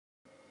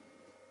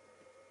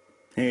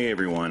Hey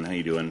everyone, how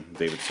you doing?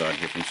 David Sod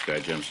here from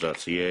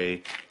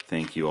Skyjems.ca.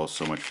 Thank you all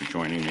so much for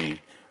joining me.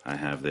 I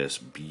have this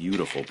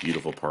beautiful,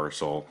 beautiful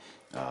parcel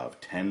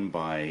of 10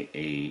 by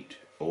 8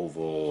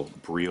 oval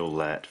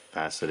Briolette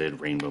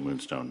faceted rainbow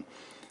moonstone.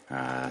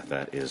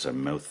 That is a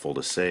mouthful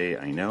to say,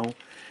 I know.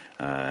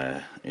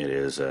 It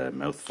is a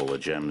mouthful of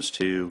gems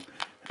too.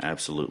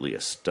 Absolutely a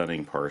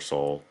stunning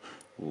parcel.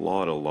 A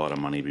lot of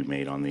money to be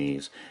made on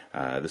these.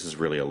 This is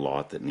really a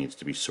lot that needs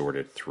to be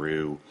sorted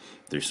through.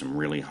 There's some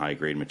really high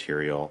grade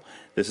material.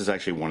 This is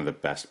actually one of the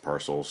best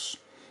parcels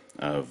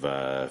of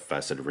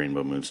faceted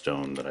rainbow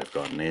moonstone that I've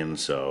gotten in,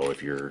 so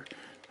if you're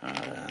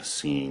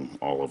seeing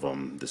all of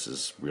them, this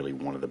is really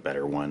one of the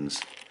better ones.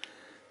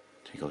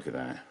 Take a look at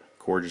that.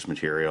 Gorgeous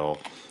material.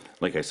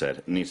 Like I said,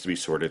 it needs to be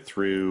sorted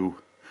through.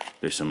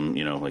 There's some,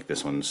 like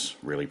this one's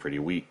really pretty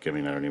weak. I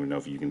mean, I don't even know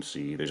if you can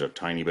see. There's a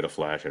tiny bit of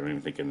flash. I don't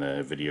even think in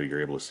the video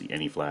you're able to see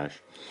any flash.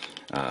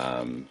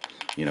 And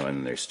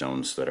there's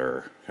stones that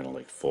are kind of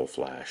like full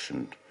flash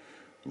and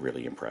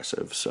really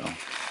impressive. So,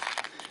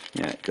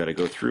 yeah, got to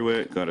go through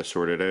it, got to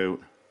sort it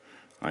out.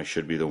 I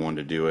should be the one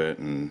to do it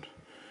and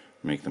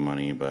make the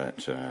money,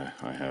 but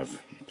I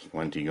have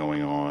plenty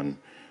going on.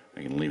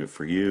 I can leave it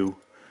for you,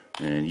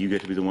 and you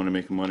get to be the one to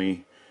make the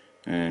money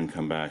and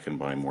come back and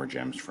buy more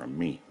gems from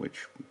me,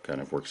 which kind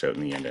of works out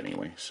in the end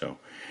anyway. So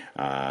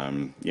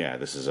yeah,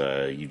 this is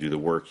you do the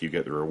work, you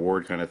get the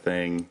reward kind of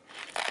thing.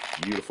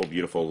 Beautiful,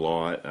 beautiful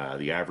lot.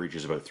 The average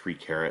is about 3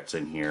 carats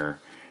in here,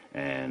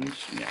 and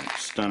yeah,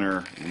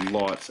 stunner.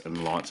 Lots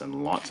and lots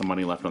and lots of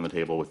money left on the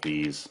table with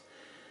these.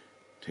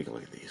 Take a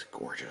look at these.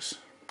 Gorgeous.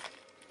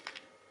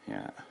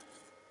 Yeah,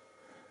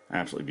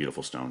 absolutely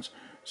beautiful stones.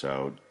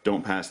 So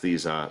don't pass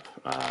these up.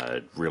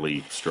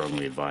 Really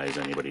strongly advise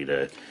anybody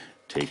to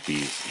take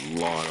these. A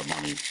lot of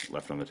money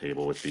left on the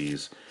table with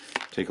these.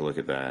 Take a look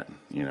at that.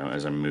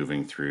 As I'm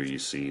moving through, you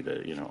see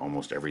that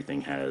almost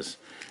everything has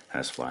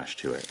flash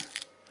to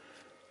it.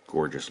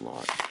 Gorgeous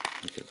lot.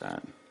 Look at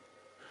that.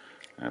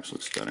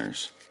 Absolute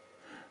stunners.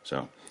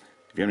 So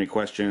if you have any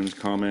questions,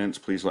 comments,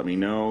 please let me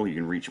know. You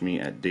can reach me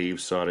at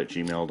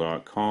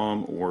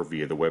davesod@gmail.com or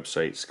via the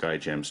website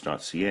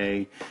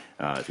skyjems.ca.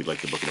 If you'd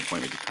like to book an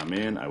appointment to come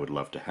in, I would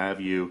love to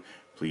have you.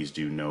 Please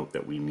do note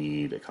that we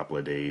need a couple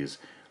of days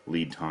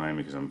lead time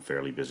because I'm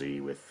fairly busy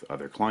with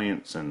other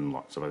clients and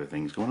lots of other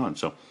things going on.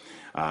 So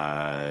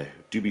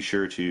do be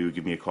sure to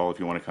give me a call if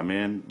you want to come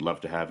in.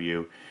 Love to have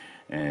you.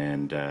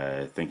 And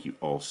thank you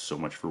all so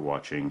much for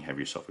watching. Have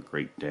yourself a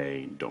great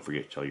day. Don't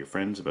forget to tell your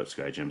friends about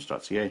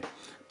skyjems.ca.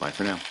 Bye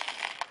for now.